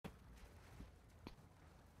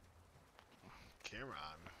camera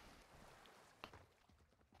on.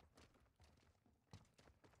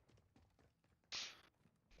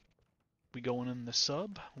 We going in the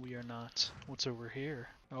sub? We are not. What's over here?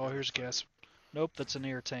 Oh, Yeah, here's gas. Nope, that's an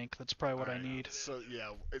air tank. That's probably what I Alright, need. So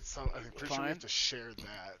yeah, it's some. I'm pretty sure we have to share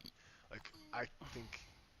that. Like I think.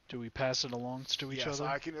 Do we pass it along to each Yeah, so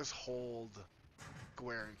other? I can just hold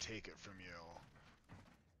square and take it from you.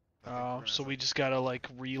 I think we're Oh, gonna so have we to- just gotta like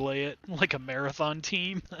relay it like a marathon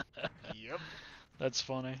team? Yep. That's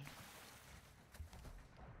funny.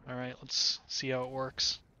 Alright, let's see how it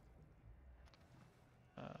works.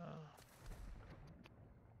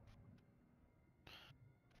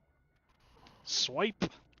 Swipe!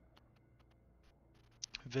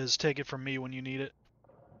 Viz, take it from me when you need it.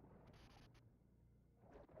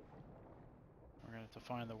 We're gonna have to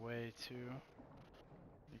find the way to,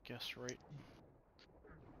 I guess, right.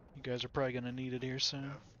 You guys are probably gonna need it here soon. Yeah,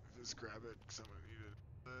 just grab it. Cause I'm gonna need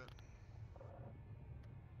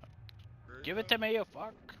it. Give it to me, you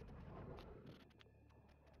fuck!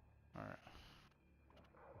 Alright.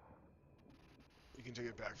 You can take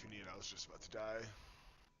it back if you need it. I was just about to die.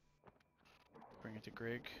 Bring it to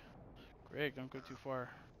Greg. Greg, don't go too far.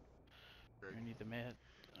 Greg. We need the med.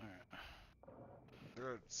 Alright. Is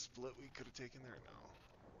there a split we could have taken there? No.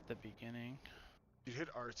 The beginning. You hit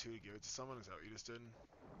R2 to give it to someone. Is that what you just did?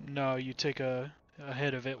 No, you take a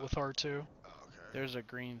hit of it with R2. Oh, okay. There's a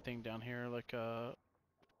green thing down here, like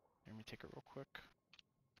let me take it real quick.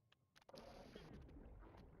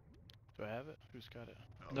 Do I have it? Who's got it?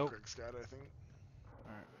 Oh, Nope. Greg's got it, I think.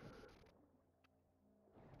 Alright.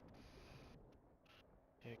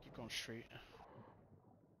 Yeah, keep going straight. Yeah,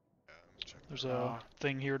 I'm checking. There's a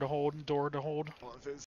thing here to hold, door to hold. Hold on, Fizz.